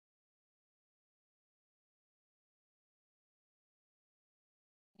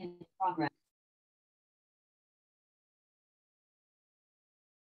in progress.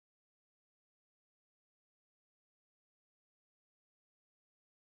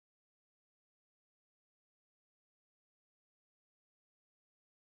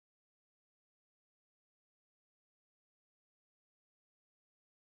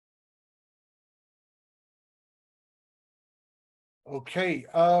 Okay,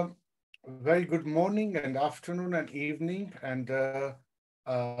 very good morning and afternoon and evening, and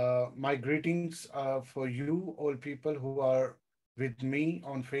my greetings for you, all people who are with me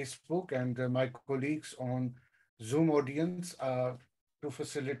on Facebook and my colleagues on Zoom audience to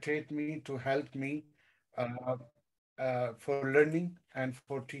facilitate me, to help me uh, for learning and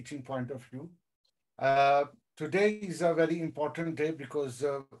for teaching point of view. Uh, Today is a very important day because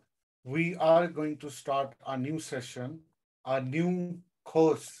we are going to start a new session, a new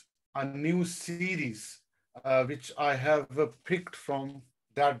course, a new series, which I have picked from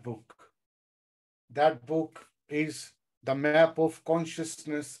that book. That book is The Map of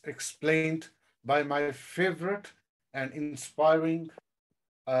Consciousness Explained by my favorite and inspiring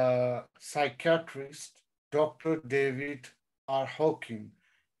psychiatrist, Dr. David R Hawkins.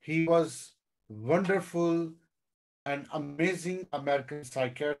 He was wonderful an amazing American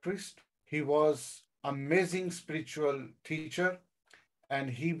psychiatrist. He was amazing spiritual teacher, and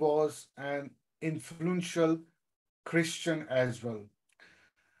he was an influential Christian as well.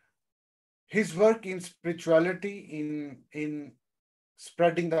 His work in spirituality, in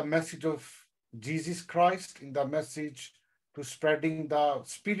spreading the message of Jesus Christ, in the message to spreading the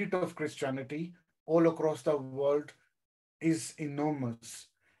spirit of Christianity all across the world is enormous.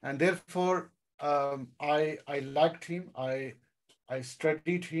 And therefore, I liked him. I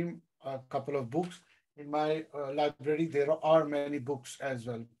studied him a couple of books. In my library, there are many books as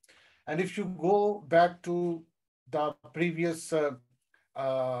well. And if you go back to the previous uh,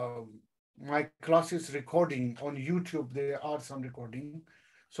 my classes recording on YouTube, there are some recording.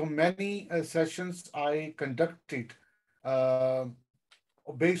 So many sessions I conducted uh,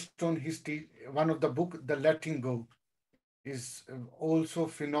 based on one of the book, The Letting Go, is also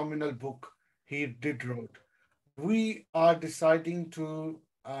phenomenal book he did wrote. We are deciding to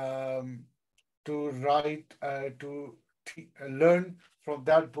write learn from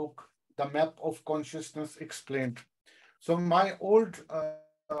that book, The Map of Consciousness Explained. So my old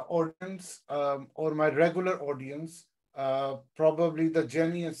audience or my regular audience, probably the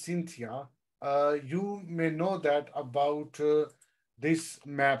Jenny and Cynthia, you may know that about this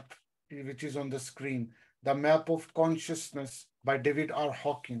map which is on the screen, The Map of Consciousness by David R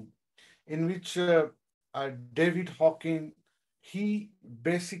Hawkins, in which David Hawkins, he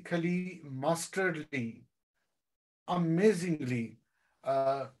basically masterly, amazingly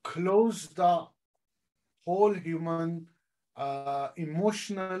closed the whole human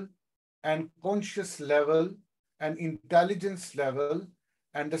emotional and conscious level and intelligence level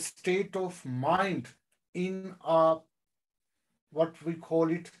and the state of mind in a what we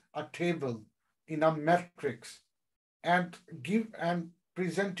call it a table in a matrix and give and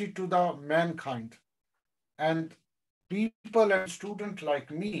present it to the mankind. And people and students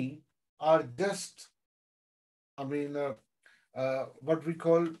like me are just, I mean, what we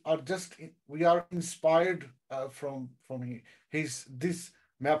call are just we are inspired from his this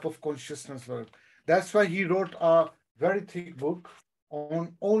map of consciousness work. That's why he wrote a very thick book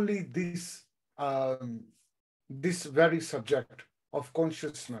on only this very subject of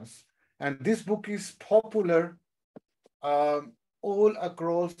consciousness. And this book is popular all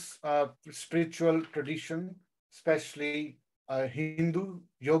across spiritual tradition, especially Hindu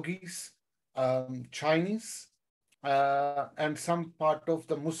yogis, Chinese, and some part of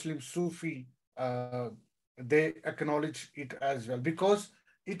the Muslim Sufi, they acknowledge it as well because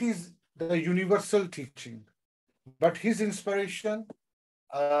it is the universal teaching. But his inspiration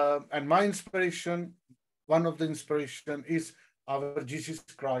and my inspiration, one of the inspiration is our Jesus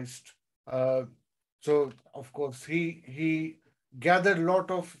Christ. Uh, so of course he gathered a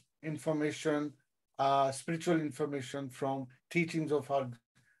lot of information, spiritual information from teachings of our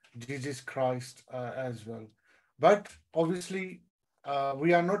Jesus Christ as well. But obviously,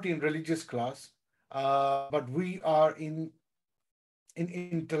 we are not in religious class, but we are in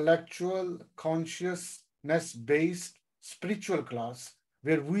intellectual consciousness based spiritual class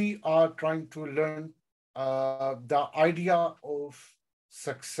where we are trying to learn the idea of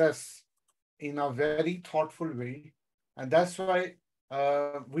success in a very thoughtful way. And that's why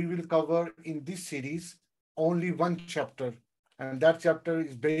we will cover in this series only one chapter. And that chapter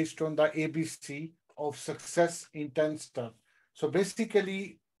is based on the ABC of success in 10 steps. So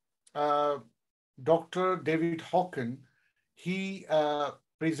basically, uh, Dr. David Hawkins, he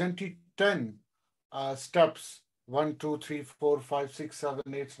presented 10 steps, 1, 2, 3, 4, 5, 6, 7,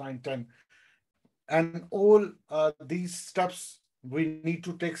 8, 9, 10. And all these steps we need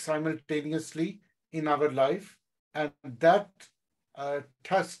to take simultaneously in our life. And that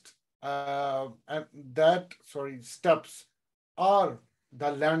test and that, sorry, steps are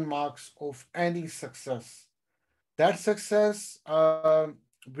the landmarks of any success. That success,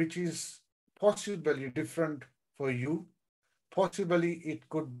 which is possibly different for you, possibly it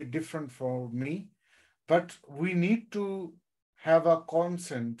could be different for me, but we need to have a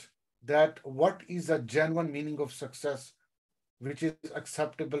consent that what is a genuine meaning of success, which is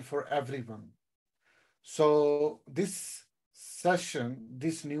acceptable for everyone. So this session,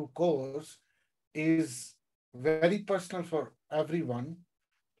 this new course is very personal for everyone,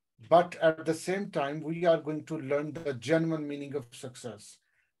 but at the same time, we are going to learn the genuine meaning of success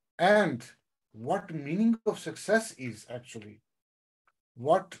and what meaning of success is actually,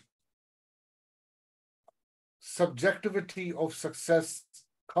 what subjectivity of success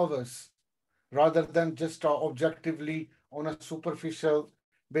covers, rather than just objectively on a superficial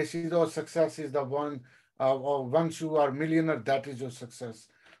basis. Or success is the one, or once you are millionaire, that is your success.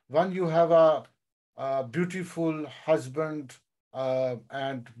 When you have a beautiful husband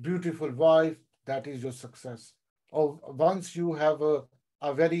and beautiful wife, that is your success. Or once you have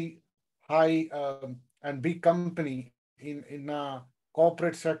a very high and big company in a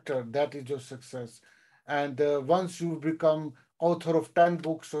corporate sector, that is your success. And once you become author of 10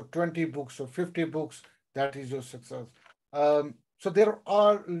 books or 20 books or 50 books, that is your success. So there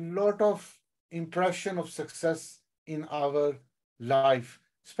are a lot of impression of success in our life,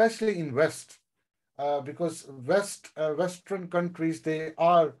 especially in West, because Western countries, they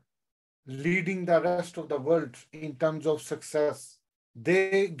are leading the rest of the world in terms of success.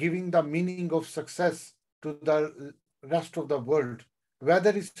 They giving the meaning of success to the rest of the world.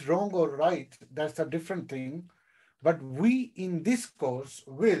 Whether it's wrong or right, that's a different thing. But we in this course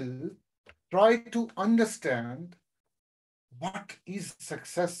will try to understand what is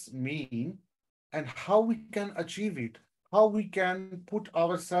success mean and how we can achieve it, how we can put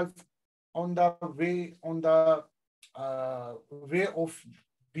ourselves on the way of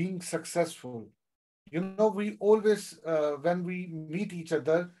being successful. You know, we always, when we meet each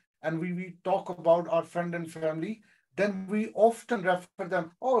other and we talk about our friend and family, then we often refer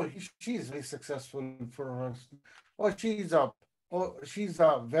them, oh, she is very successful for us. Oh, she's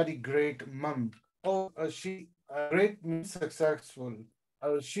a very great mom. Oh, great means successful.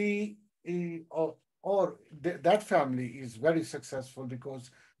 She, that family is very successful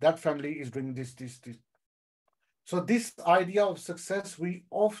because that family is doing this. So this idea of success, we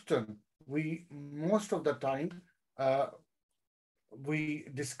most of the time, uh, we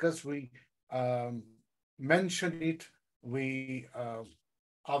discuss, we um, mention it, we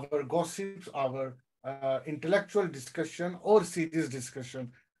our gossips, our intellectual discussion or serious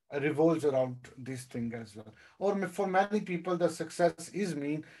discussion revolves around this thing as well. Or for many people, the success is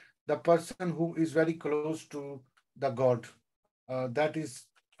mean the person who is very close to the God. That is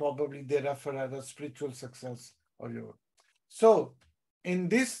probably they refer as a spiritual success or your. So in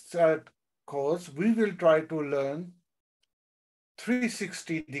this course, we will try to learn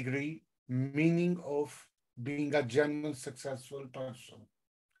 360-degree meaning of being a genuine successful person.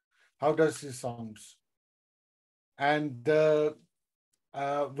 How does this sound? And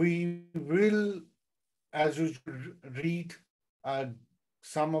we will, as usual, read uh,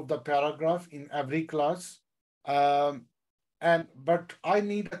 some of the paragraph in every class. Um, but I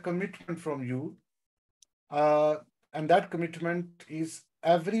need a commitment from you, uh, and that commitment is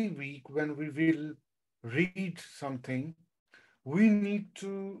every week when we will read something, we need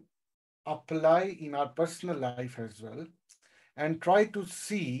to apply in our personal life as well and try to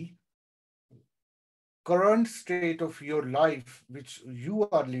see current state of your life which you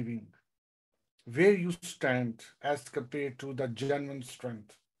are living, where you stand as compared to the genuine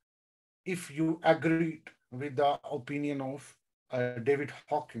strength. If you agreed with the opinion of David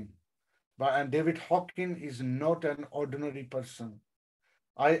Hawkins, and David Hawkins is not an ordinary person.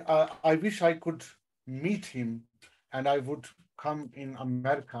 I wish I could meet him, and I would come in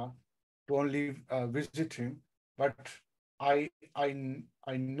America to only visit him. But I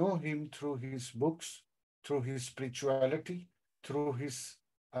know him through his books, through his spirituality, through his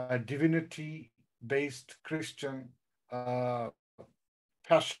divinity-based Christian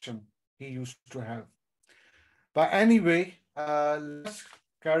passion he used to have. But anyway, let's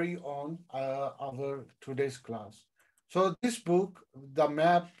carry on our today's class. So this book, The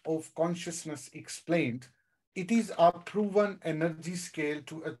Map of Consciousness Explained, it is a proven energy scale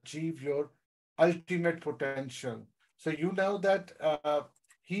to achieve your ultimate potential. So you know that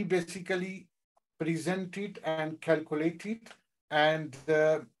he basically presented and calculated and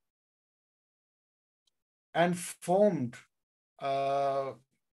formed uh,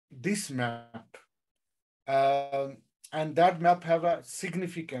 this map. And that map have a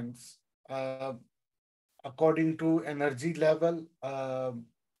significance uh, according to energy level,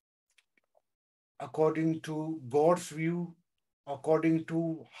 according to God's view, according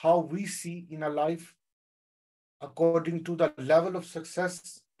to how we see in a life, according to the level of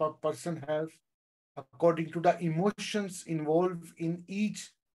success per person has, according to the emotions involved in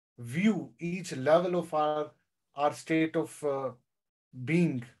each view, each level of our state of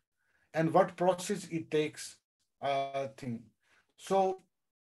being, and what process it takes thing. So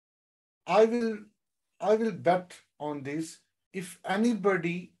I will I will bet on this. If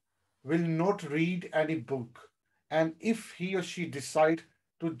anybody will not read any book, and if he or she decide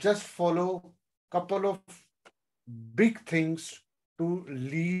to just follow couple of big things to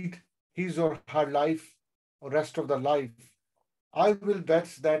lead his or her life or rest of the life, I will bet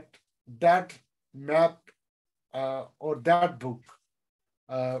that that map or that book,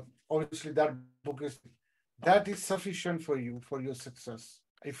 obviously that book that is sufficient for you for your success.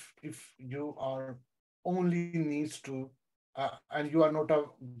 If you are only needs to, and you are not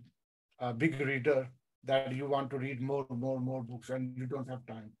a big reader that you want to read more books and you don't have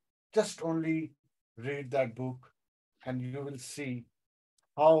time, just only read that book and you will see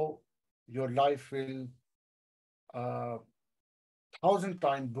how your life will uh, thousand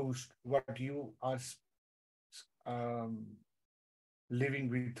time boost what you are um, living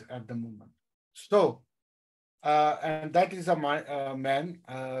with at the moment. So, and that is a man.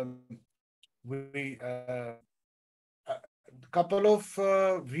 We a couple of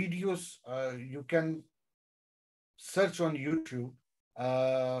videos you can search on YouTube,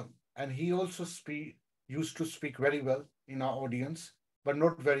 and he also used to speak very well in our audience, but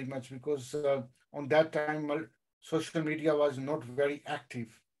not very much because on that time social media was not very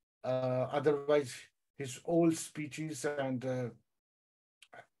active. Otherwise, his old speeches and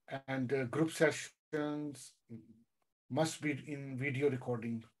group sessions must be in video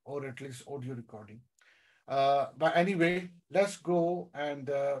recording or at least audio recording. But anyway, let's go and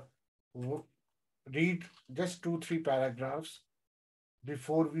read just two, three paragraphs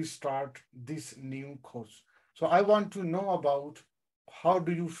before we start this new course. So I want to know about how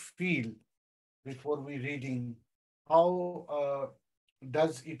do you feel before we reading? How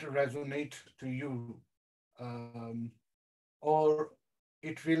does it resonate to you? Um, or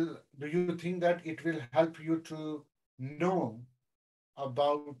it will, do you think that it will help you to know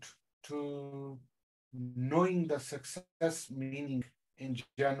about to knowing the success meaning in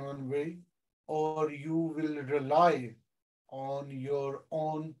genuine way, or you will rely on your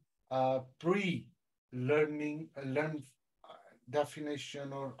own learn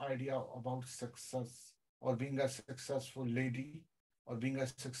definition or idea about success, or being a successful lady, or being a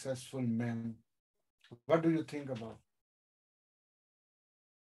successful man? What do you think about?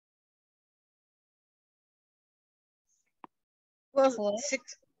 Well, Hello?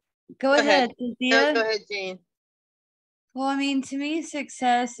 six. Go Go ahead. ahead, No, Cynthia. go ahead, Jane. Well, I mean, to me,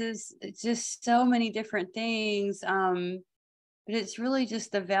 success is just so many different things. But it's really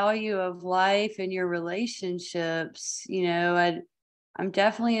just the value of life and your relationships. I'm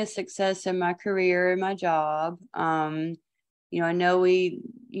definitely a success in my career and my job. I know we,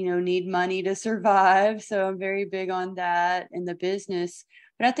 need money to survive. So I'm very big on that in the business.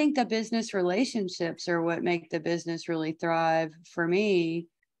 But I think the business relationships are what make the business really thrive for me.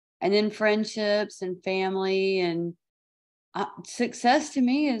 And then friendships and family and success to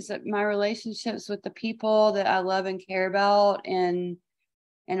me is my relationships with the people that I love and care about, and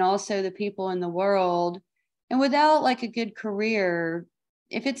also the people in the world. And without like a good career,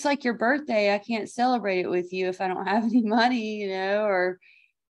 if it's like your birthday, I can't celebrate it with you if I don't have any money, or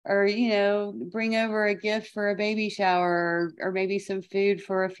bring over a gift for a baby shower, or maybe some food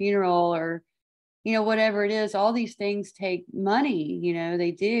for a funeral, or whatever it is. All these things take money,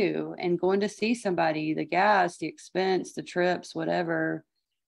 they do. And going to see somebody, the gas, the expense, the trips, whatever.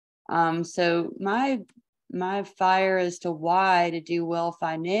 So my fire as to why to do well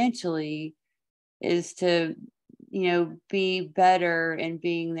financially is to, be better and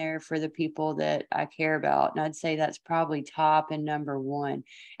being there for the people that I care about. And I'd say that's probably top and number one.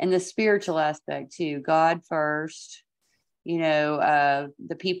 And the spiritual aspect too, God first,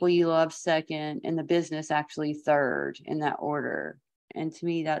 the people you love second, and the business actually third in that order. And to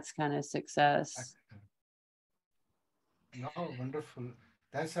me, that's kind of success. No, wonderful.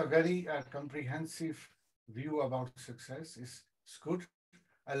 That's a very comprehensive view about success. It's good.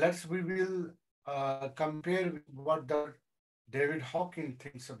 We will compare what the David Hawkins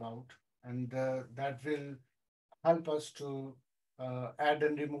thinks about, and that will help us to add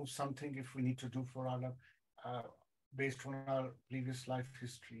and remove something if we need to do for our uh, based on our previous life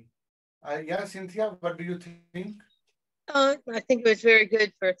history. Yeah, Cynthia, what do you think? I think it was very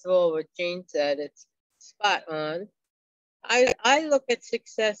good. First of all, what Jane said, it's spot on. I look at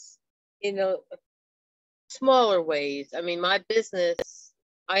success in a smaller ways. I mean, my business,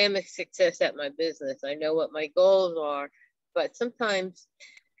 I am a success at my business. I know what my goals are, but sometimes,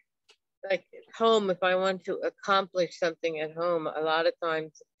 like at home, if I want to accomplish something at home, a lot of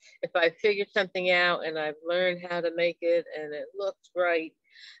times, if I figure something out and I've learned how to make it and it looks right,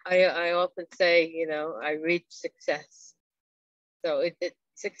 I often say, you know, I reached success. So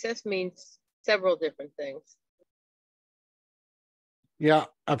success means several different things. Yeah,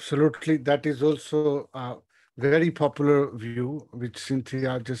 absolutely. That is also a very popular view, which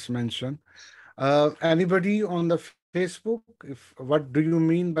Cynthia just mentioned. Anybody on the Facebook, if what do you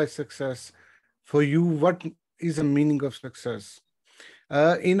mean by success? For you, what is the meaning of success?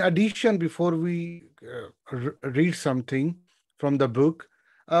 In addition, before we read something from the book,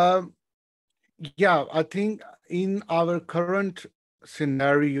 uh, yeah, I think in our current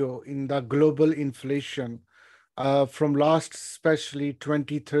scenario, in the global inflation, from last especially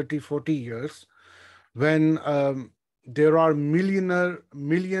 20, 30, 40 years, when there are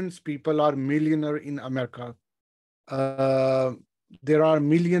millions people are millionaire in America. Uh, there are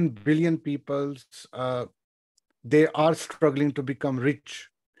billion peoples, they are struggling to become rich.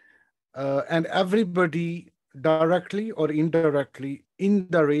 And everybody directly or indirectly in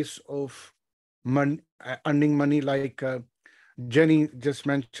the race of earning money, like Jenny just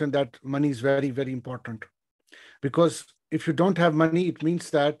mentioned, that money is very, very important. Because if you don't have money, it means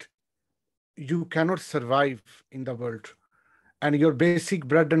that you cannot survive in the world. And your basic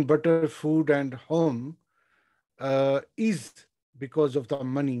bread and butter, food and home is because of the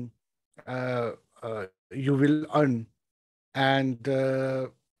money uh, you will earn. And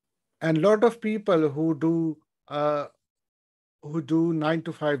and lot of people uh, who do 9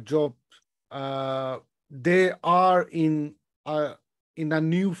 to 5 jobs, they are uh, in a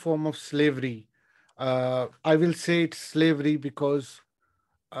new form of slavery. I will say it's slavery because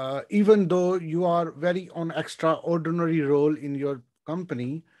even though you are very on extraordinary role in your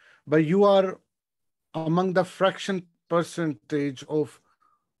company, but you are among the fraction percentage of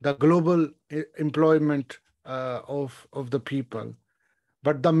the global employment of the people.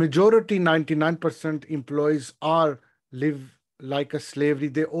 But the majority, 99% employees are live like a slavery.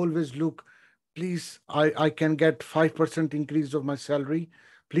 They always look, please, I can get 5% increase of my salary.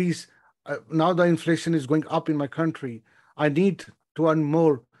 Please, now the inflation is going up in my country. I need to earn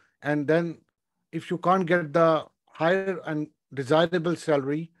more. And then if you can't get the higher and desirable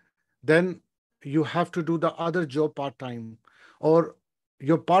salary, then you have to do the other job part-time. Or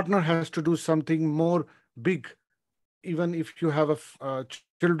your partner has to do something more big. Even if you have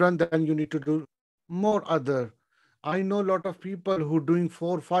children, then you need to do more other. I know a lot of people who doing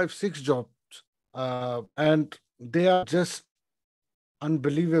 4, 5, 6 jobs, and they are just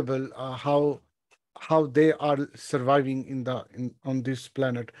unbelievable how they are surviving on this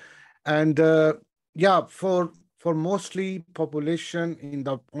planet. And yeah, for mostly population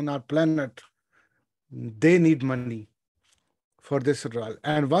on our planet, they need money for this survival.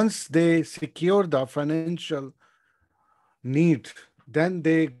 And once they secure the financial need, then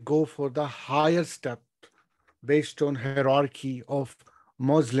they go for the higher step based on hierarchy of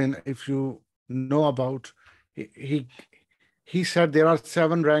Muslim. If you know about, he he said there are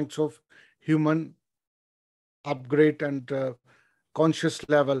 7 ranks of human upgrade and conscious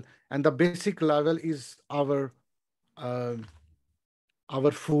level, and the basic level is uh,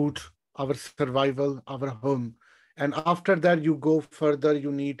 our food, our survival, our home. And after that, you go further,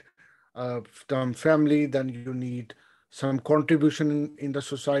 you need some family, then you need some contribution in the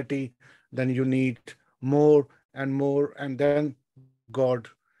society, then you need more and more, and then God.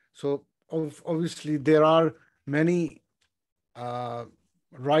 So obviously, there are many uh,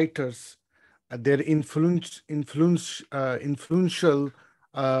 writers, their influential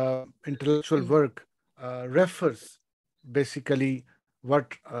intellectual work refers basically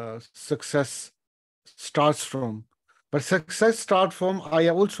what success starts from. But success starts from, I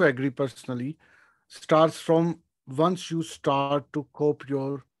also agree personally, starts from once you start to cope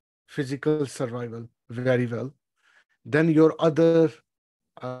your physical survival very well, then your other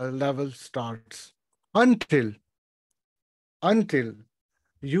level starts. Until until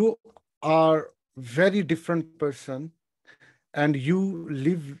you are very different person, and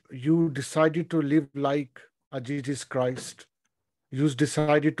you decided to live like a Jesus Christ. You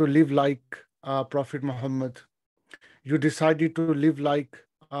decided to live like Prophet Muhammad. you decided to live like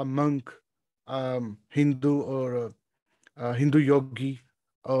a monk, Hindu or a Hindu yogi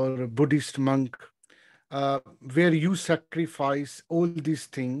or a Buddhist monk, where you sacrifice all these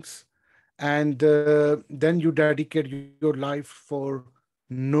things, and then you dedicate your life for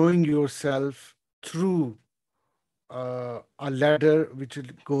knowing yourself through a ladder which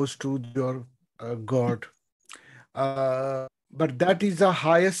goes to your God. But that is a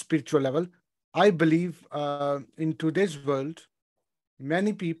higher spiritual level. I believe in today's world,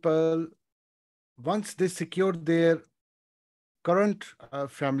 many people, once they secure their current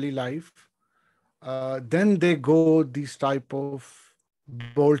family life, then they go these type of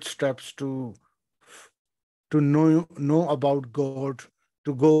bold steps to know about God,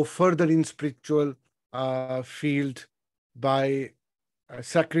 to go further in spiritual field by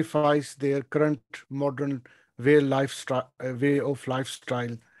sacrifice their current modern way of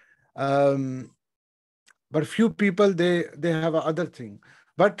lifestyle. Um, but few people, they have a other thing.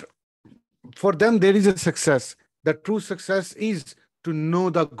 But for them, there is a success. The true success is to know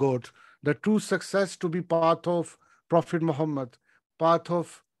the God. The true success to be part of Prophet Muhammad, part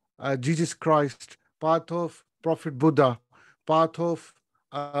of Jesus Christ, part of Prophet Buddha, part of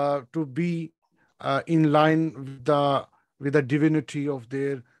to be in line with the divinity of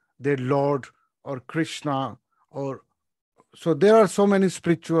their Lord or Krishna, or so there are so many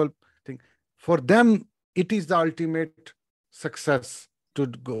spiritual things. For them, it is the ultimate success to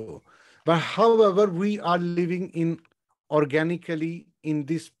go. But however, we are living in organically in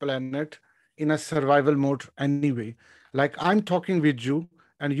this planet in a survival mode anyway. Like I'm talking with you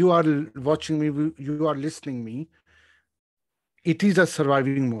and you are watching me, you are listening me. It is a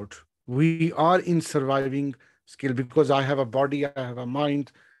surviving mode. We are in surviving skill because I have a body, I have a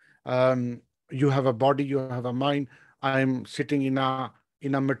mind. You have a body, you have a mind. I'm sitting in a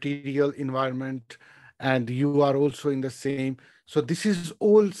material environment, and you are also in the same. So this is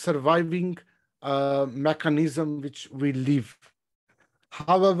all surviving mechanism which we live.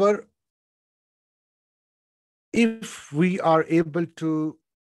 However, if we are able to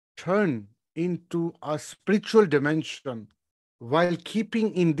turn into a spiritual dimension while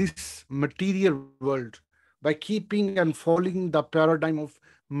keeping in this material world, by keeping and following the paradigm of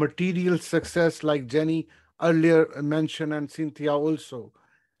material success, like Jenny earlier mentioned and Cynthia also,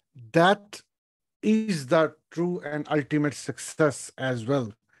 that is the true and ultimate success as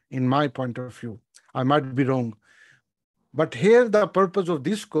well, in my point of view. I might be wrong. But here, the purpose of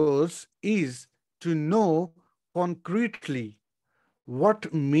this course is to know concretely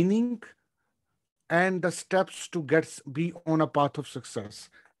what meaning and the steps to be on a path of success.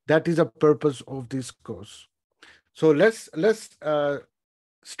 That is the purpose of this course. So let's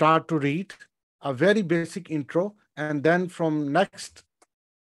start to read a very basic intro, and then from next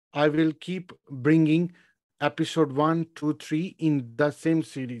I will keep bringing episode 1, 2, 3 in the same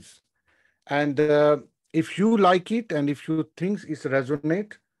series. And if you like it and if you think it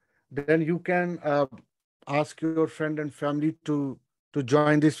resonate, then you can ask your friend and family to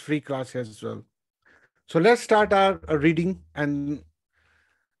join this free class as well. So let's start our reading and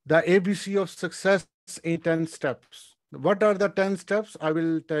the ABC of success in 10 steps. What are the 10 steps? I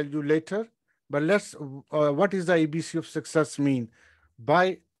will tell you later. But what is the ABC of success mean?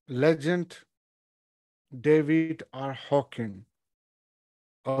 By legend David R Hawkins.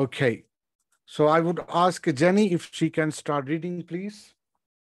 Okay. So I would ask Jenny if she can start reading, please.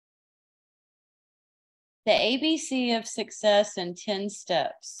 The ABC of success in 10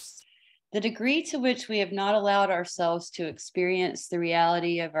 steps. The degree to which we have not allowed ourselves to experience the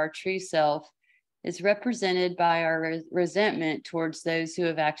reality of our true self is represented by our resentment towards those who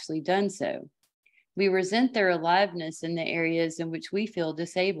have actually done so. We resent their aliveness in the areas in which we feel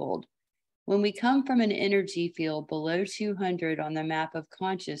disabled. When we come from an energy field below 200 on the map of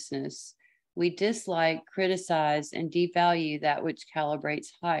consciousness, we dislike, criticize, and devalue that which calibrates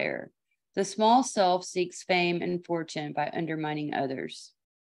higher. The small self seeks fame and fortune by undermining others.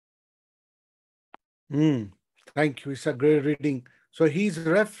 Thank you. It's a great reading. So he's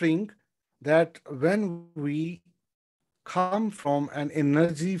referring that when we come from an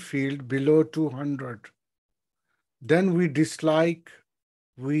energy field below 200, then we dislike,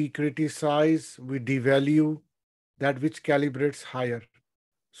 we criticize, we devalue that which calibrates higher.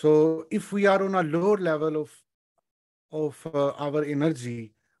 So if we are on a lower level of our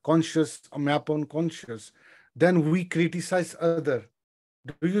energy, conscious, a map on conscious, then we criticize other.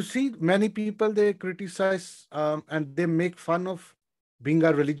 Do you see many people, they criticize and they make fun of being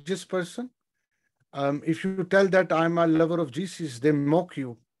a religious person? If you tell that I'm a lover of Jesus, they mock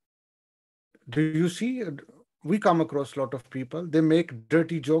you. Do you see? We come across a lot of people. They make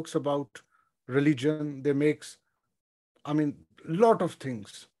dirty jokes about religion. They make I mean, lot of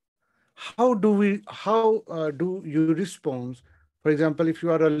things. How do you respond? For example, if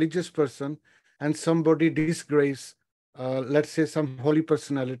you are a religious person and somebody disgrace, let's say some holy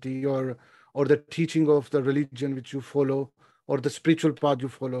personality or the teaching of the religion which you follow or the spiritual path you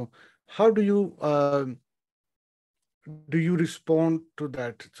follow, how do you respond to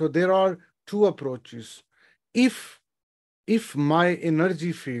that? So there are two approaches. If if my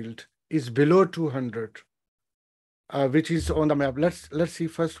energy field is below 200, which is on the map. Let's see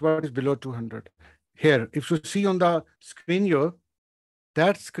first what is below 200. Here, if you see on the screen here,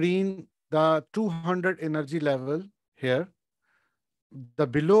 that screen, the 200 energy level here, the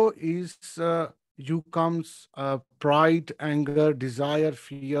below is you comes pride, anger, desire,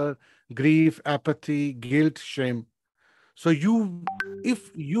 fear, grief, apathy, guilt, shame. So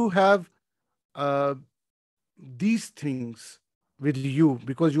if you have uh, these things with you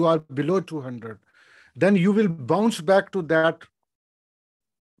because you are below 200, then you will bounce back to that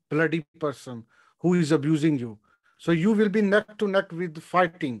bloody person who is abusing you. So you will be neck to neck with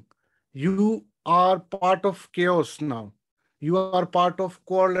fighting. You are part of chaos now. You are part of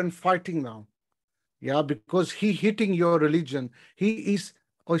quarrel and fighting now. Yeah, because he hitting your religion. He is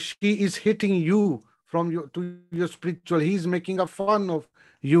or she is hitting you from your to your spiritual. He is making a fun of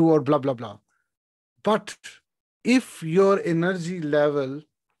you or blah blah blah. But if your energy level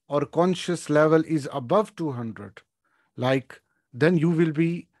or conscious level is above 200, like then you will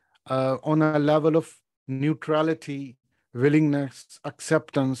be on a level of neutrality, willingness,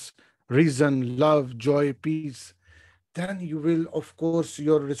 acceptance, reason, love, joy, peace. Then you will, of course,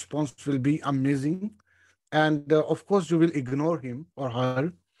 your response will be amazing. And of course, you will ignore him or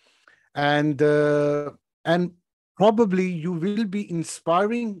her. And probably you will be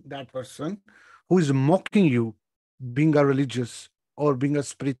inspiring that person who is mocking you being a religious or being a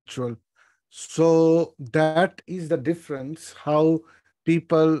spiritual. So that is the difference how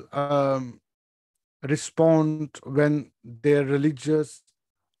people respond when their religious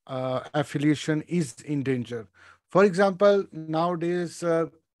affiliation is in danger. For example, nowadays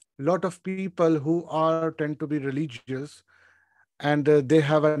a lot of people who are tend to be religious and they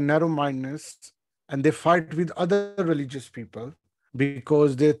have a narrow mindedness and they fight with other religious people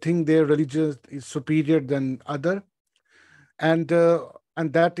because they think their religion is superior than other, and uh,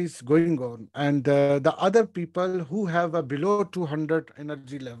 and that is going on. And the other people who have a below 200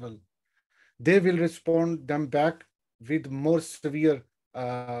 energy level, they will respond them back with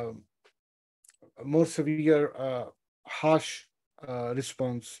uh, more severe harsh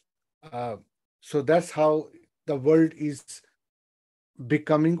response. uh, so that's how the world is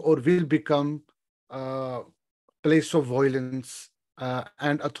becoming or will become a place of violence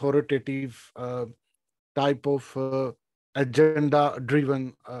and authoritative type of agenda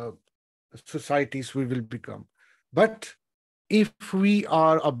driven societies we will become. But if we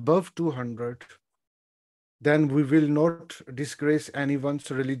are above 200, then we will not disgrace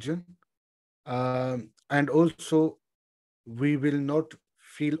anyone's religion, and also we will not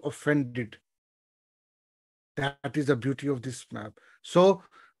feel offended. That is the beauty of this map. So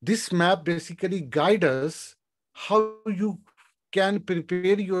this map basically guides us how you can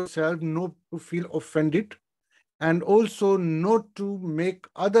prepare yourself not to feel offended and also not to make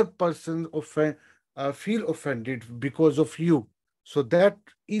other persons feel offended because of you. So that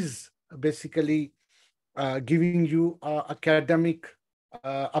is basically giving you an academic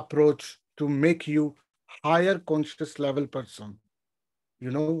approach to make you higher conscious level person.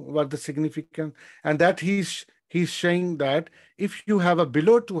 You know what the significance? And that he's saying that if you have a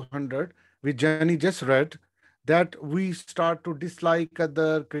below 200, which Jenny just read, that we start to dislike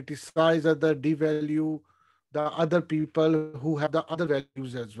other, criticize other, devalue the other people who have the other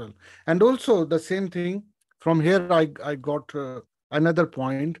values as well. And also the same thing from here, I got another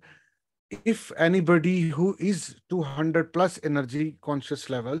point. If anybody who is 200 plus energy conscious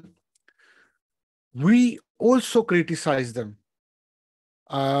level, we also criticize them.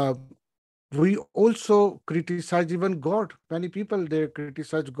 uh, we also criticize even God. Many people, they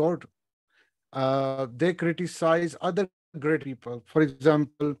criticize God. They criticize other great people. For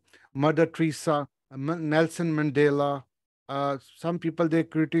example, Mother Teresa, Nelson Mandela. Some people, they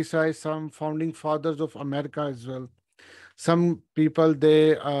criticize some founding fathers of America as well. Some people,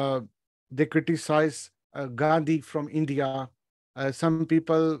 they criticize Gandhi from India. Some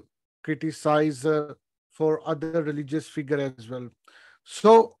people criticize for other religious figure as well.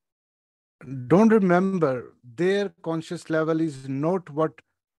 So don't remember their conscious level is not what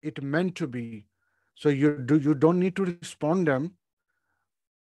it meant to be. So you don't need to respond them.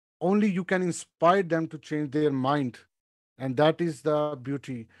 Only you can inspire them to change their mind And that is the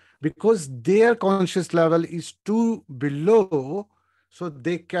beauty, because their conscious level is too below, so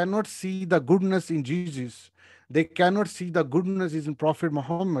they cannot see the goodness in Jesus. They cannot see the goodness in Prophet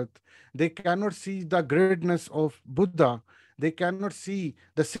Muhammad. They cannot see the greatness of Buddha. They cannot see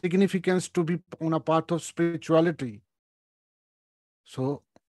the significance to be on a path of spirituality. So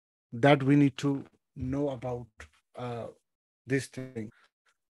that we need to know about this thing.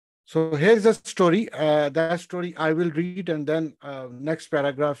 So here's a story. That story I will read, and then next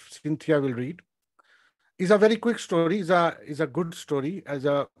paragraph Cynthia will read. Is a very quick story. Is a good story as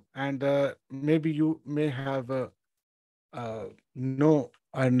a, and maybe you may have know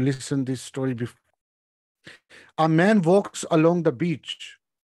and listen this story before. A man walks along the beach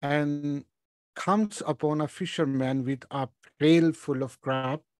and comes upon a fisherman with a pail full of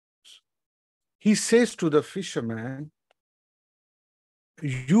crabs. He says to the fisherman,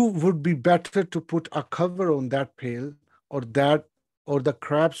 "You would be better to put a cover on that pail, or the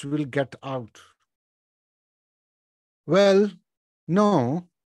crabs will get out." "Well, no,"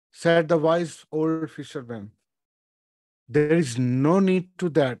 said the wise old fisherman. "There is no need to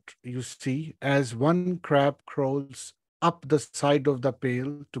that. You see, as one crab crawls up the side of the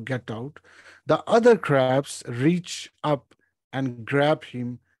pail to get out, the other crabs reach up and grab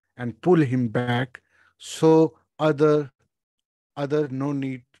him and pull him back. So other no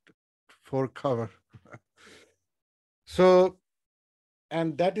need for cover." So,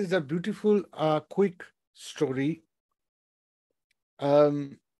 and that is a beautiful, quick story,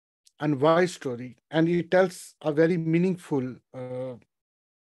 um, and wise story, and it tells a very meaningful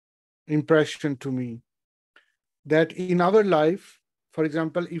impression to me, that in our life, for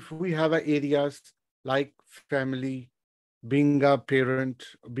example, if we have areas like family, being a parent,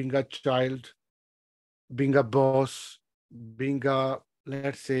 being a child, being a boss, being a,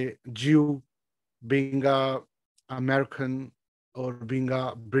 let's say, Jew, being a American, or being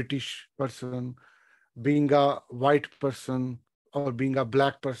a British person, being a white person, or being a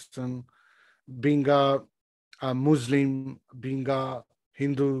black person, being a Muslim, being a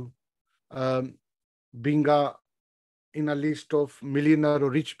Hindu, um, being in a list of millionaire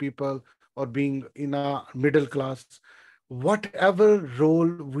or rich people, or being in a middle class, whatever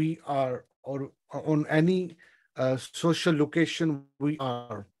role we are, or on any social location we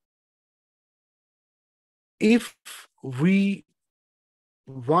are, if we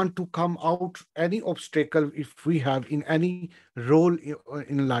want to come out any obstacle, if we have in any role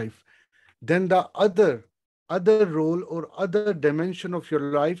in life, then the other role or other dimension of your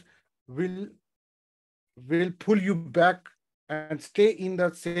life will pull you back and stay in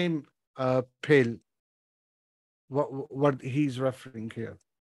the same pale, what he's referring here.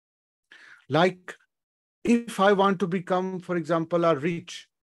 Like, if I want to become, for example, a rich,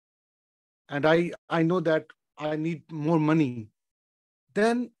 and I know that I need more money,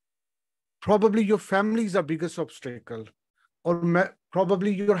 then probably your family is the biggest obstacle, or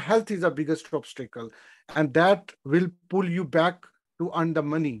probably your health is the biggest obstacle, and that will pull you back to earn the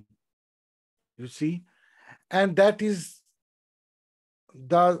money, you see. And that is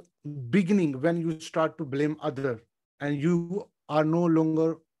the beginning when you start to blame other, and you are no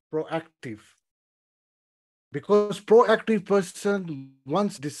longer proactive. Because proactive person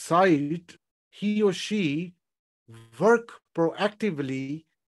once decide, he or she work proactively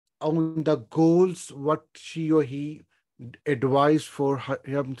on the goals what she or he advise for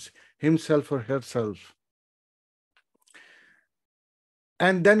himself or herself,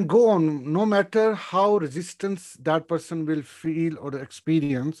 and then go on. No matter how resistance that person will feel or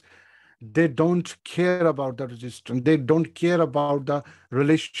experience, they don't care about the resistance. They don't care about the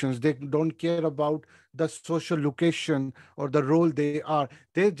relations. They don't care about the social location or the role they are.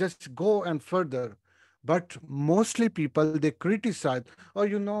 They just go and further. But mostly people, they criticize,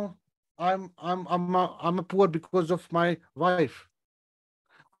 "Oh, I'm a poor because of my wife,"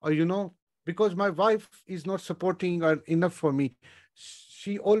 or because my wife is not supporting enough for me.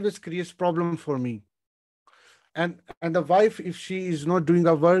 She always creates problem for me. And the wife, if she is not doing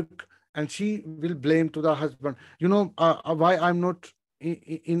her work, and she will blame to the husband, why I'm not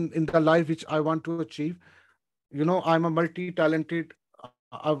in the life which I want to achieve. I'm a multi-talented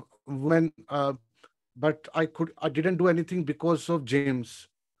woman, but I didn't do anything because of James,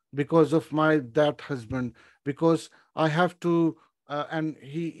 because of my that husband, because I have to, and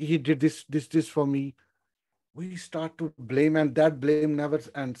he did this for me. We start to blame, and that blame never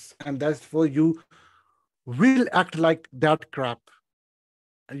ends, and that's for you will act like that crap,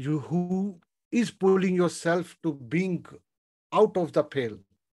 you who is pulling yourself to being out of the pail,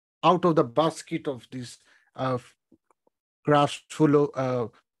 out of the basket of this uh, crabs full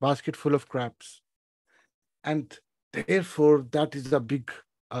of basket full of crabs. And Therefore, that is a big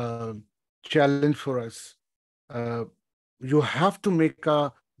challenge for us. Uh, you have to make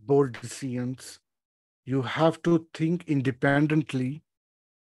a bold decisions. You have to think independently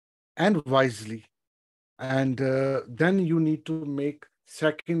and wisely. And then you need to make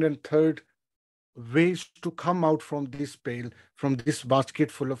second and third ways to come out from this pail, from this basket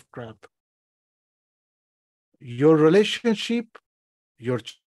full of crap. Your relationship, your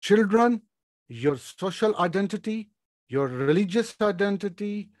children, your social identity, your religious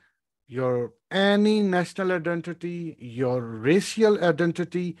identity, your any national identity, your racial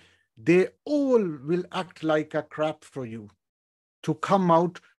identity, they all will act like a crap for you to come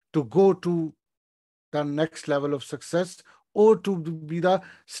out, to go to the next level of success, or to be the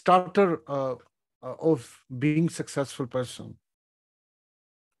starter of being successful person.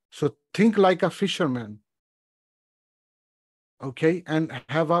 So think like a fisherman, okay, and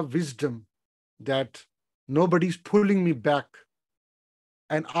have a wisdom that nobody's pulling me back,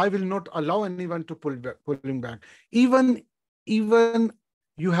 and I will not allow anyone to pulling back. Even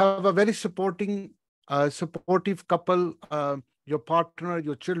you have a very supportive couple, your partner,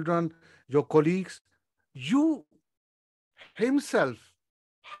 your children, your colleagues, you himself,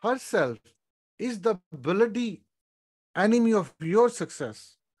 herself is the bloody enemy of your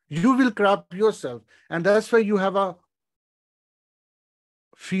success. You will crap yourself, and that's why you have a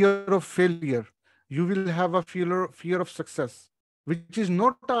fear of failure. You will have a fear of success, which is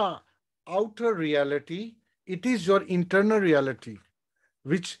not a outer reality. It is your internal reality,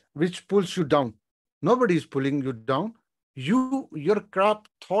 which pulls you down. Nobody is pulling you down. Your crap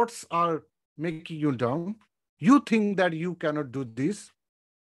thoughts are making you down. You think that you cannot do this,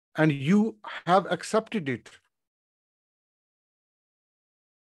 and you have accepted it.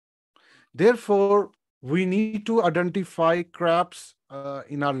 Therefore, we need to identify craps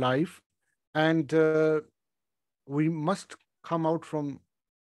in our life, and we must come out from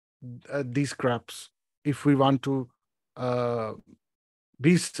these craps if we want to uh,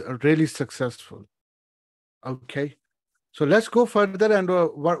 be really successful. Okay, so let's go further and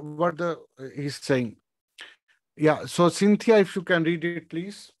what he's saying. Yeah, so Cynthia, if you can read it,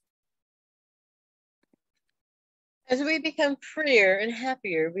 please. As we become freer and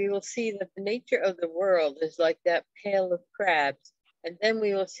happier, we will see that the nature of the world is like that pail of crabs, and then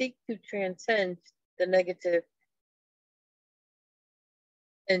we will seek to transcend the negative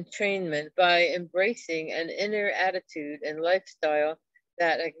entrainment by embracing an inner attitude and lifestyle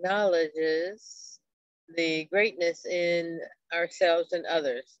that acknowledges the greatness in ourselves and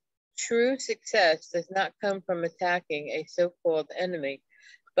others. True success does not come from attacking a so-called enemy,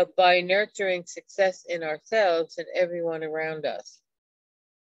 but by nurturing success in ourselves and everyone around us.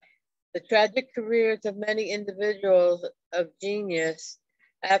 The tragic careers of many individuals of genius,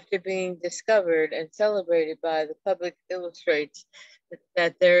 after being discovered and celebrated by the public, illustrates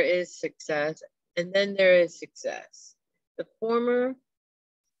that there is success, and then there is success. The former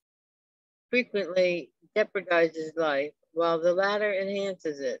frequently jeopardizes life, while the latter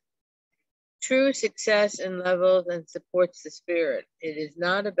enhances it. True success levels and supports the spirit. It is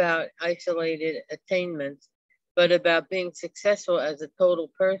not about isolated attainments, but about being successful as a total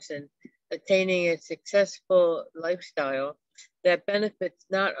person, attaining a successful lifestyle that benefits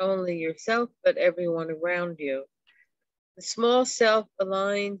not only yourself, but everyone around you. The small self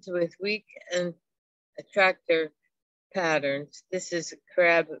aligns with weak and attractor patterns. This is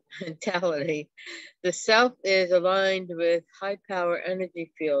crab mentality. The self is aligned with high power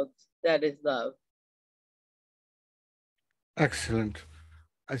energy fields. That is love. Excellent.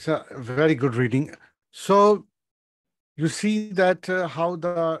 It's a very good reading. So you see that how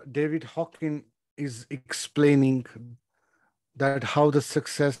the David Hawkins is explaining that how the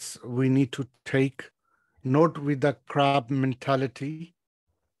success we need to take, not with the crab mentality,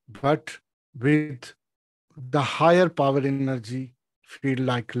 but with the higher power energy field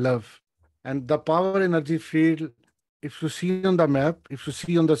like love. And the power energy field, if you see on the map, if you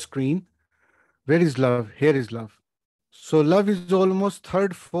see on the screen, where is love? Here is love. So love is almost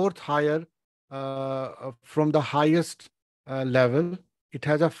third, fourth higher from the highest level. It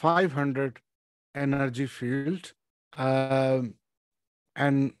has a 500 energy field. Um,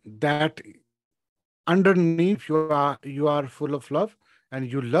 and that underneath you are full of love,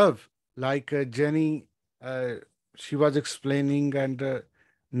 and you love like Jenny, uh, she was explaining and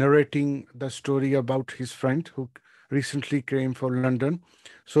narrating the story about his friend who recently came for London.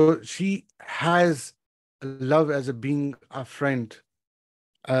 So she has love as a being a friend,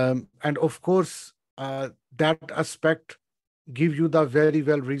 and of course that aspect give you the very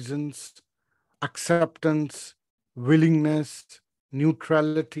well reasons: acceptance, willingness,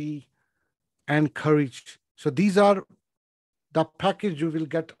 neutrality, and courage. So these are the package you will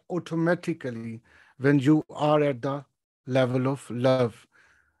get automatically when you are at the level of love.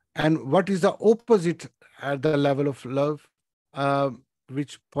 And what is the opposite at the level of love,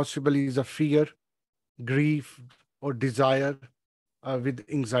 which possibly is a fear, grief, or desire with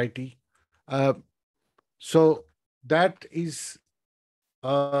anxiety? Uh, so that is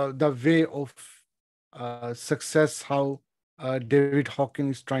the way of success, how David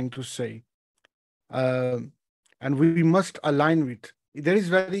Hawkins is trying to say. Um, and we must align with. There is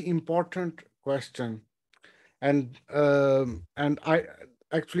very important question, and I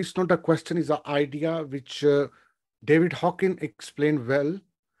actually it's not a question, it's an idea which David Hawkins explained well.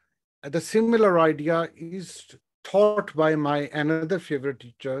 The similar idea is taught by my another favorite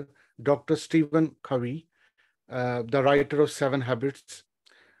teacher, Dr. Stephen Covey, the writer of Seven Habits.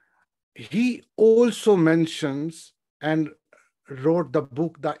 He also mentions and wrote the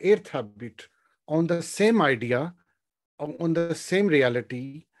book, The Eighth Habit, on the same idea, on the same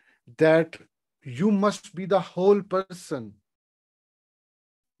reality that you must be the whole person,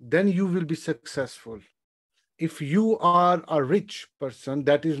 then you will be successful. If you are a rich person,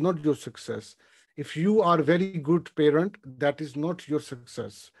 that is not your success. If you are a very good parent, that is not your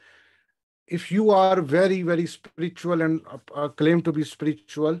success. If you are very, very spiritual and claim to be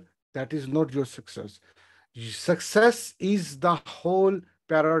spiritual, that is not your success. Success is the whole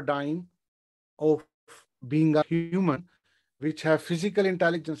paradigm of being a human, which have physical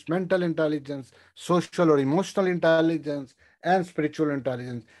intelligence, mental intelligence, social or emotional intelligence, and spiritual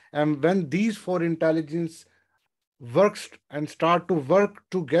intelligence. And when these four intelligence works and start to work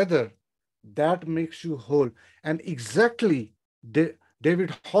together, that makes you whole. And exactly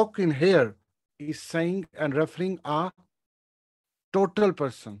David Hawkins here is saying and referring a total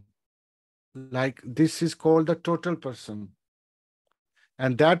person. Like this is called the total person.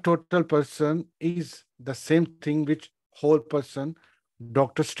 And that total person is the same thing which whole person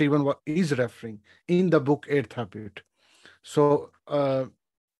Dr. Stephen is referring in the book Eighth Habit. So,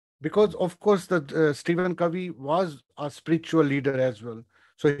 because of course the Stephen Covey was a spiritual leader as well,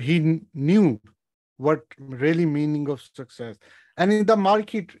 so he knew what really meaning of success. And in the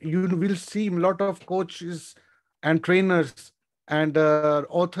market, you will see a lot of coaches and trainers and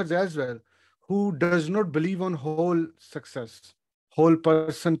authors as well who does not believe on whole success, whole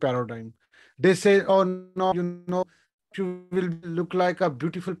person paradigm. They say, oh no, if you will look like a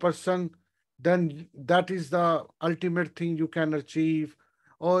beautiful person, then that is the ultimate thing you can achieve.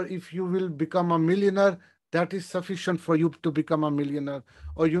 Or if you will become a millionaire, that is sufficient for you to become a millionaire.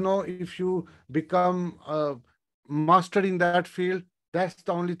 Or if you become a master in that field, that's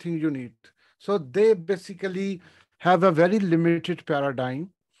the only thing you need. So they basically have a very limited paradigm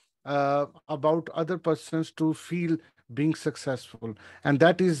about other persons to feel being successful. And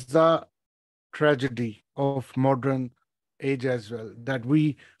that is the tragedy of modern age as well, that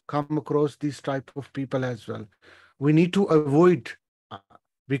we come across these type of people as well. We need to avoid,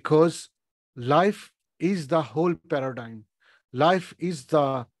 because life is the whole paradigm. Life is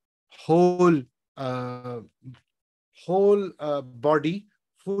the whole uh, body,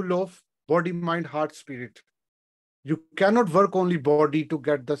 full of body, mind, heart, spirit. You cannot work only body to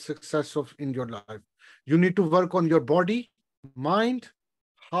get the success of in your life. You need to work on your body, mind,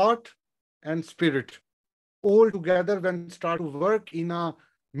 heart, and spirit all together. When start to work in a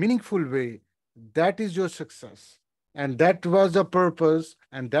meaningful way, that is your success. And that was the purpose,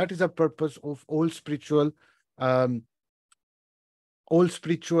 and that is the purpose of um, all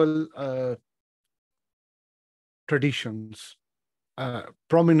spiritual traditions.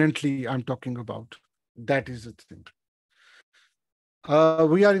 Prominently, I'm talking about. That is the thing.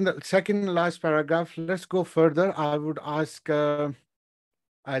 We are in the second last paragraph. Let's go further. I would ask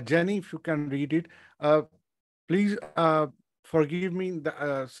Jenny if you can read it. Please forgive me.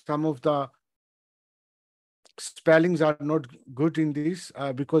 Some of the spellings are not good in this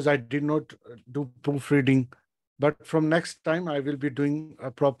because I did not do proofreading. But from next time, I will be doing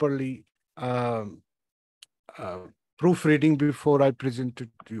properly uh, proofreading before I present it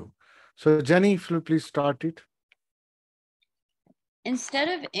to you. So, Jenny, if you please start it. Instead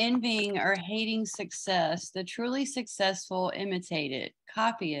of envying or hating success, the truly successful imitate it,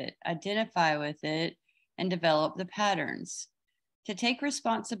 copy it, identify with it, and develop the patterns. To take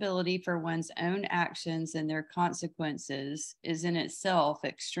responsibility for one's own actions and their consequences is in itself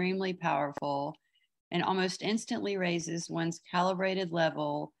extremely powerful and almost instantly raises one's calibrated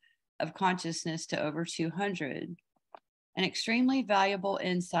level of consciousness to over 200. An extremely valuable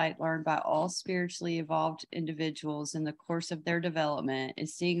insight learned by all spiritually evolved individuals in the course of their development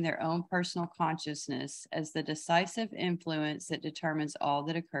is seeing their own personal consciousness as the decisive influence that determines all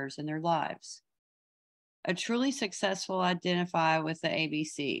that occurs in their lives. A truly successful identify with the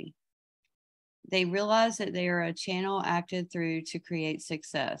ABC. They realize that they are a channel acted through to create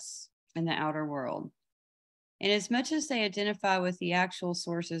success in the outer world. And as much as they identify with the actual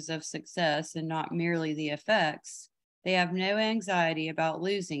sources of success and not merely the effects, they have no anxiety about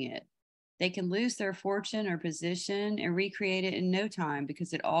losing it. They can lose their fortune or position and recreate it in no time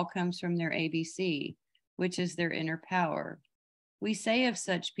because it all comes from their ABC, which is their inner power. We say of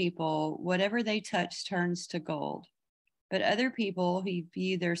such people, whatever they touch turns to gold. But other people who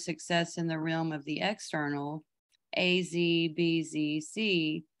view their success in the realm of the external, A, Z, B, Z,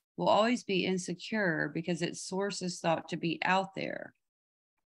 C, will always be insecure because its source is thought to be out there.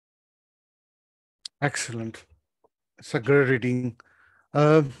 Excellent. It's a great reading.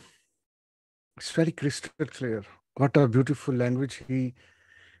 Um, it's very crystal clear. What a beautiful language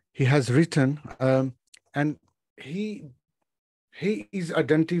he has written, and he is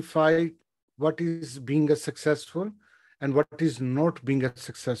identified what is being a successful and what is not being a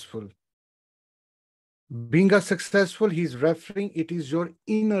successful. Being a successful, he's referring, it is your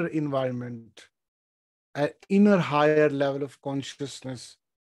inner environment, an inner higher level of consciousness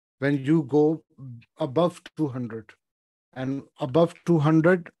when you go above 200. And above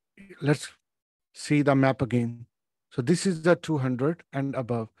 200, let's see the map again. So this is the 200 and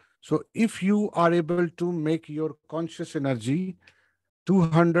above. So if you are able to make your conscious energy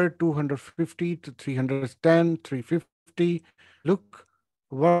 200, 250 to 310, 350, look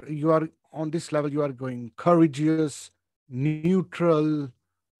what you are on this level, you are going courageous, neutral,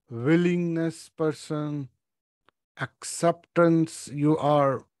 willingness person, acceptance, you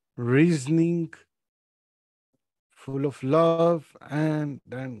are reasoning, full of love, and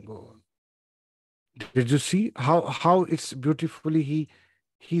then go on. Did you see how it's beautifully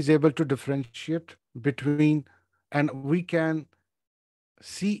he's able to differentiate between, and we can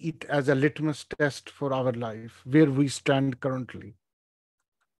see it as a litmus test for our life, where we stand currently.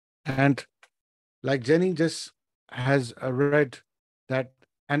 And like Jenny just has read that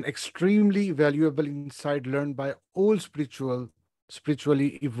an extremely valuable insight learned by all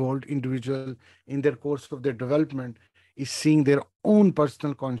spiritually evolved individual in their course of their development is seeing their own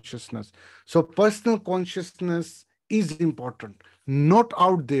personal consciousness. So personal consciousness is important, not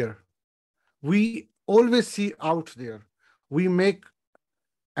out there. We always see out there. We make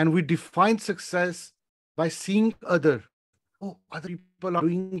and we define success by seeing other. Oh, other people are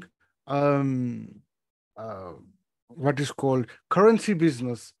doing um, uh, what is called currency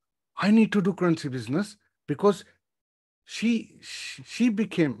business. I need to do currency business because she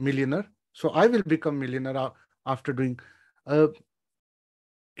became millionaire, so I will become millionaire after doing. Uh,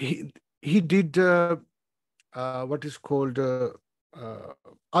 he did what is called uh,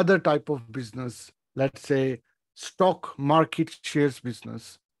 other type of business. Let's say stock market shares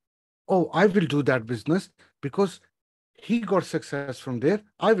business. Oh, I will do that business because he got success from there.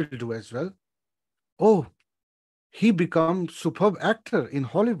 I will do as well. Oh, he became superb actor in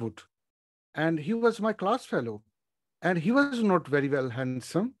Hollywood, and he was my class fellow. And he was not very well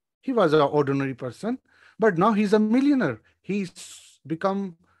handsome. He was an ordinary person, but now he's a millionaire. He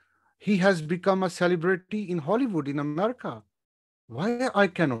has become a celebrity in Hollywood in America. Why I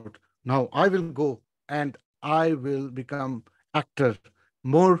cannot? Now I will go and I will become actor,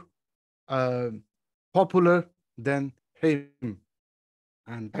 more uh, popular than him.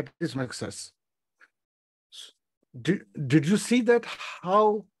 And that is my success. Did you see that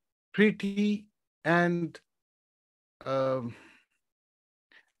how pretty and um,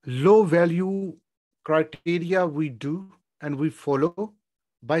 low value criteria we do and we follow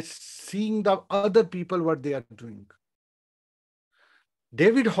by seeing the other people what they are doing?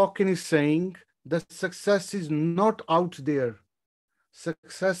 David Hawkins is saying the success is not out there.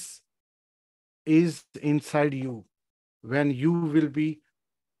 Success is inside you when you will be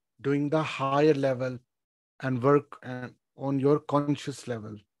doing the higher level and work on your conscious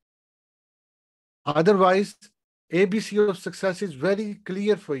level. Otherwise, ABC of success is very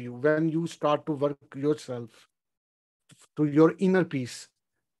clear for you when you start to work yourself to your inner peace,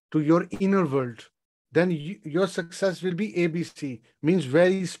 to your inner world. Then your success will be ABC, means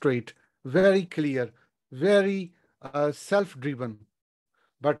very straight, very clear, very self-driven.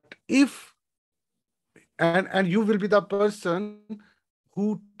 But if, and you will be the person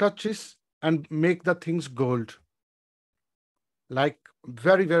who touches and make the things gold. Like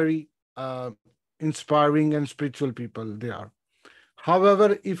very, very inspiring and spiritual people they are.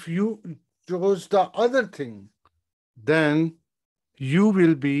 However, if you chose the other thing, then you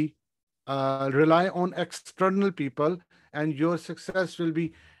will be rely on external people, and your success will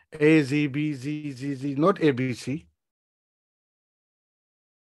be A, Z, B, Z, Z, Z, not ABC.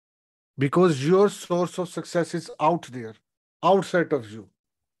 because your source of success is out there, outside of you.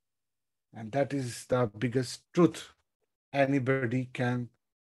 And that is the biggest truth anybody can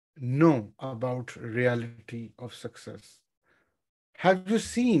know about reality of success. Have you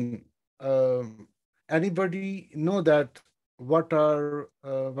seen anybody know that what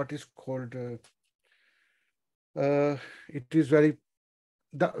is called it is very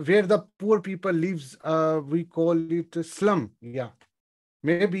where the poor people lives, we call it a slum. Yeah,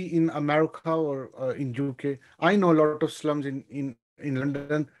 maybe in America or in UK. I know a lot of slums in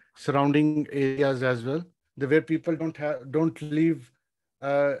London, surrounding areas as well. The where people don't live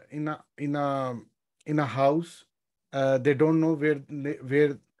in a house. They don't know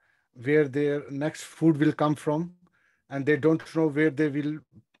where their next food will come from, and they don't know where they will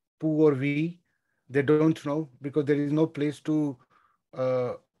poo or wee. They don't know because there is no place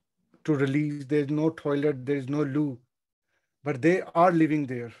uh, to release. There is no toilet. There is no loo, but they are living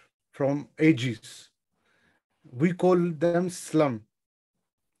there from ages. We call them slum.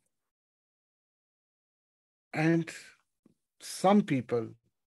 And some people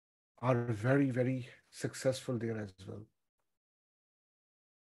are very, very successful there as well.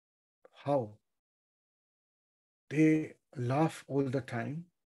 How? They laugh all the time.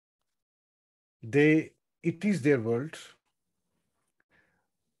 It is their world.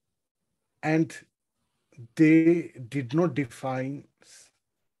 And they did not define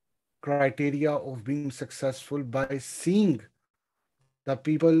criteria of being successful by seeing the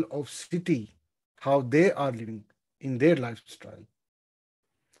people of city, how they are living in their lifestyle.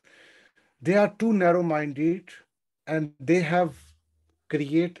 They are too narrow-minded and they have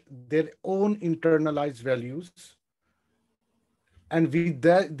create their own internalized values. And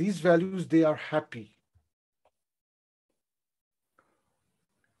with these values, they are happy.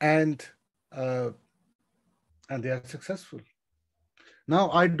 And, uh, and they are successful. Now,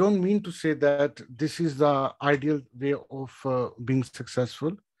 I don't mean to say that this is the ideal way of being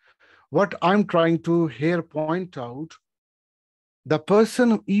successful. What I'm trying to here point out, the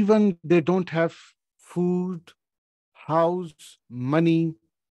person, even they don't have food, house, money,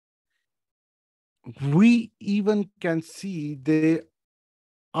 we even can see they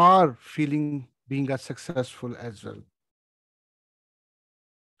are feeling being a successful as well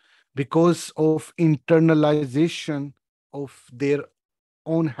because of internalization of their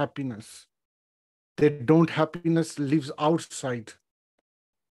own happiness. They don't happiness lives outside.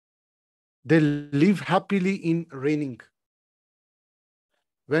 They live happily in raining.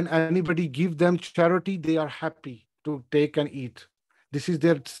 When anybody give them charity, they are happy to take and eat. This is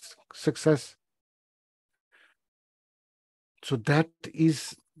their success. So that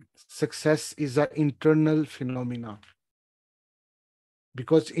is success is an internal phenomena.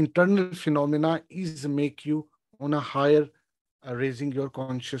 Because internal phenomena is make you on a higher raising your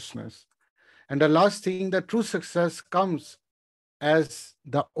consciousness. And the last thing, the true success comes as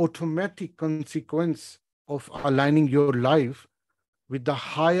the automatic consequence of aligning your life with the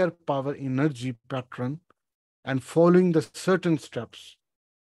higher power energy pattern and following the certain steps,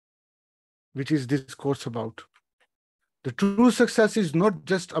 which is this course about. The true success is not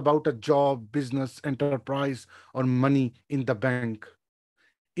just about a job, business, enterprise, or money in the bank.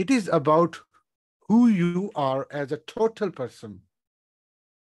 It is about who you are as a total person,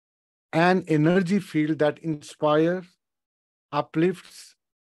 an energy field that inspires, uplifts,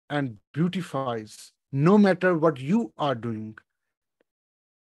 and beautifies no matter what you are doing.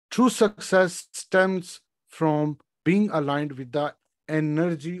 True success stems from being aligned with the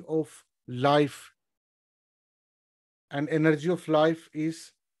energy of life. And energy of life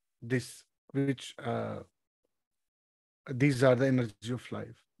is this, which these are the energy of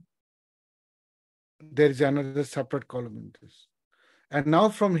life. There is another separate column in this. And now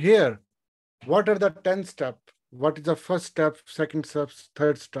from here, what are the 10 steps? What is the first step, second step,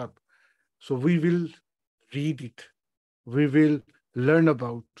 third step? So we will read it. We will learn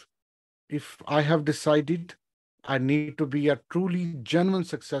about. If I have decided I need to be a truly genuine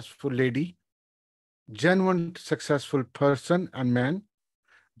successful lady, genuine successful person and man,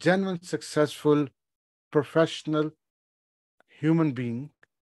 genuine successful professional human being,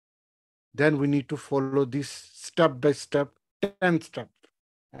 then we need to follow this step by step, 10 steps.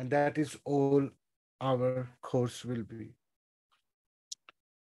 And that is all our course will be.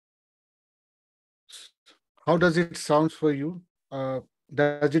 How does it sound for you?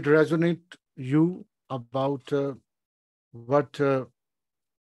 Does it resonate you about what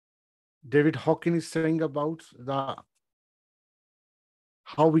David Hawkins is saying about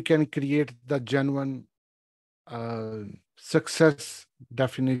how we can create the genuine success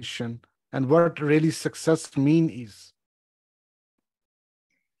definition and what really success mean is?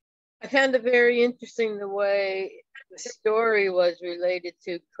 I found it very interesting the way the story was related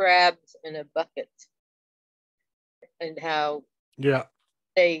to crabs in a bucket and how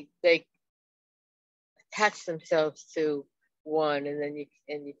they attach themselves to one, and then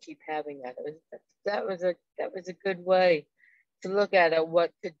you keep having that. That was a good way to look at it,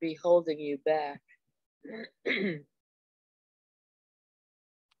 what could be holding you back.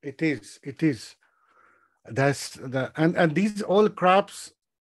 It is. That's and these all crabs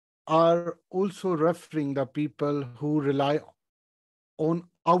are also referring the people who rely on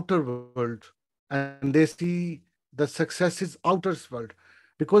outer world, and they see the success is outer world,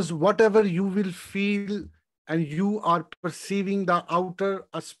 because whatever you will feel and you are perceiving the outer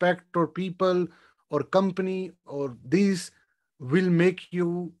aspect or people or company or these will make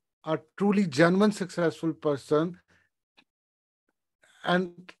you a truly genuine successful person,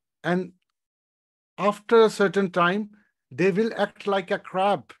 and after a certain time they will act like a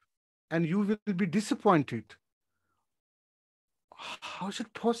crab and you will be disappointed. How is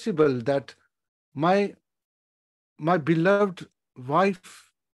it possible that my my beloved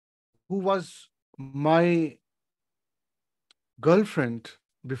wife, who was my girlfriend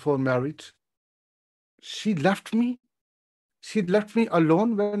before marriage, she left me? She left me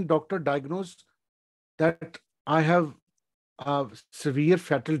alone when doctor diagnosed that I have a severe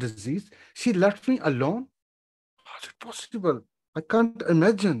fatal disease. She left me alone? How is it possible? I can't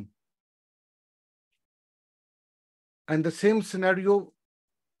imagine. And the same scenario,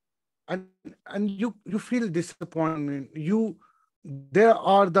 and you feel disappointment. There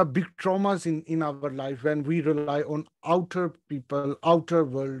are the big traumas in our life when we rely on outer people, outer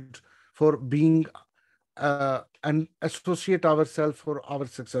world for being and associate ourselves for our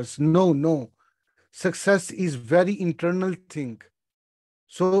success. No. Success is very internal thing.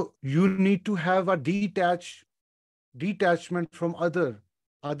 So you need to have a detachment from other.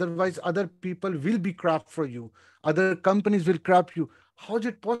 Otherwise, other people will be crap for you. Other companies will crap you. How is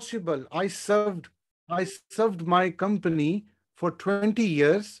it possible? I served my company for 20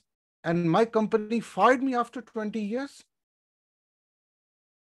 years and my company fired me after 20 years.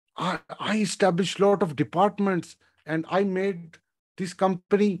 I established a lot of departments and I made this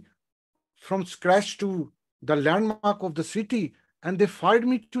company from scratch to the landmark of the city, and they fired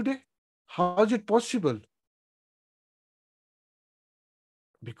me today. How is it possible?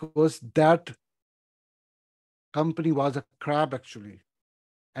 Because that company was a crab actually,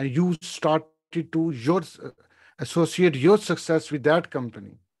 and you started to associate your success with that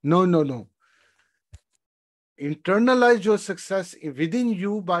company. No. Internalize your success within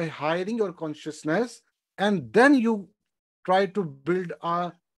you by hiring your consciousness, and then you try to build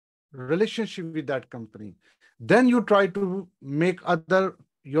a relationship with that company. Then you try to make other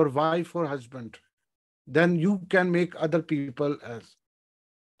your wife or husband. Then you can make other people as.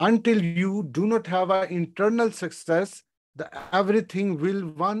 Until you do not have an internal success, everything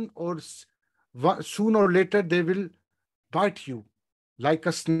will soon or later they will bite you like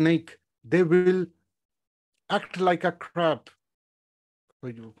a snake. They will act like a crab for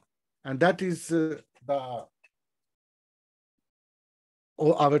you, and that is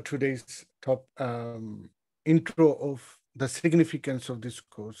our today's top intro of the significance of this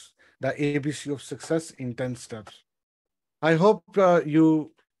course, the ABC of success in 10 steps. I hope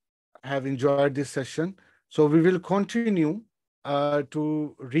you have enjoyed this session. So we will continue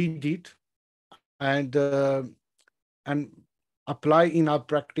to read it and apply in our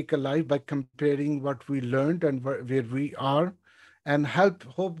practical life by comparing what we learned and where we are, and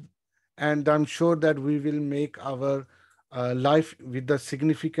hope, and I'm sure that we will make our life with the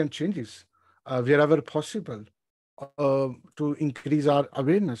significant changes wherever possible to increase our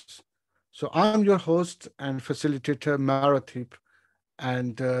awareness. So I'm your host and facilitator, Maratib,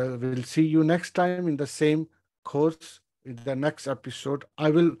 and we'll see you next time in the same course in the next episode. I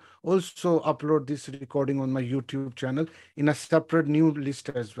will also upload this recording on my YouTube channel in a separate new list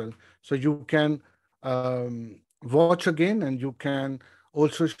as well. So you can watch again and you can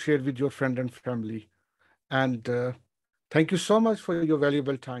also share with your friend and family. And thank you so much for your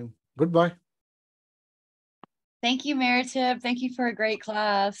valuable time. Goodbye. Thank you, Maratib. Thank you for a great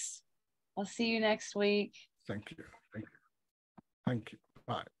class. I'll see you next week. Thank you. Thank you.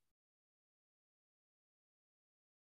 Bye.